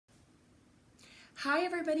Hi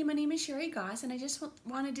everybody, my name is Sherry Goss and I just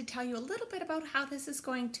wanted to tell you a little bit about how this is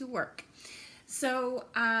going to work. So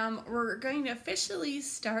we're going to officially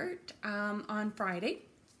start on Friday,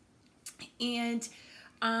 and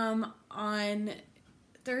on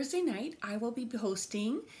Thursday night I will be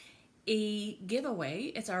hosting a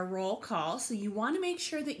giveaway. It's our roll call, so you want to make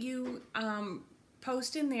sure that you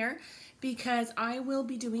post in there because I will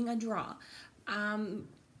be doing a draw.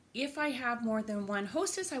 If I have more than one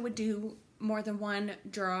hostess, I would do more than one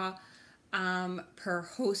draw per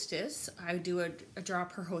hostess. I would do a draw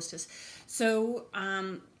per hostess. So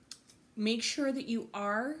make sure that you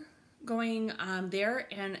are going there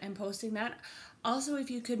and posting that. Also, if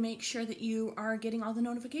you could make sure that you are getting all the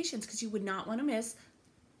notifications, because you would not want to miss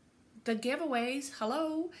the giveaways.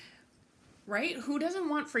 Hello, right? Who doesn't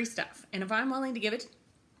want free stuff? And if I'm willing to give it,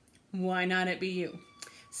 why not it be you?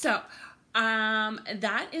 So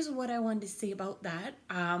that is what I wanted to say about that.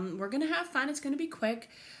 We're gonna have fun. It's gonna be quick,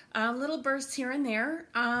 little bursts here and there,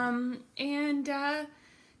 and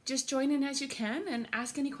just join in as you can and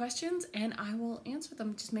ask any questions and I will answer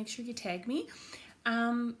them. Just make sure you tag me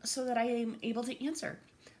so that I am able to answer.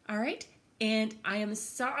 All right, and I am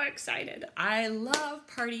so excited. I love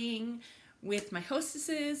partying with my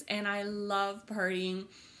hostesses and I love partying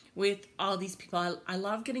with all these people. I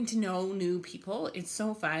love getting to know new people. It's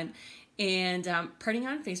so fun. And partying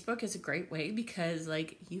on Facebook is a great way because,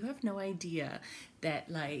 like, you have no idea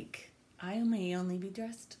that, like, I may only be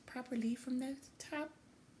dressed properly from the top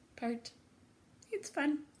part. It's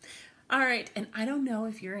fun. All right, and I don't know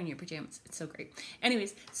if you're in your pajamas. It's so great.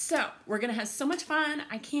 Anyways, so we're going to have so much fun.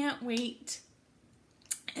 I can't wait.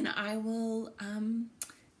 And I will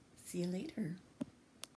see you later.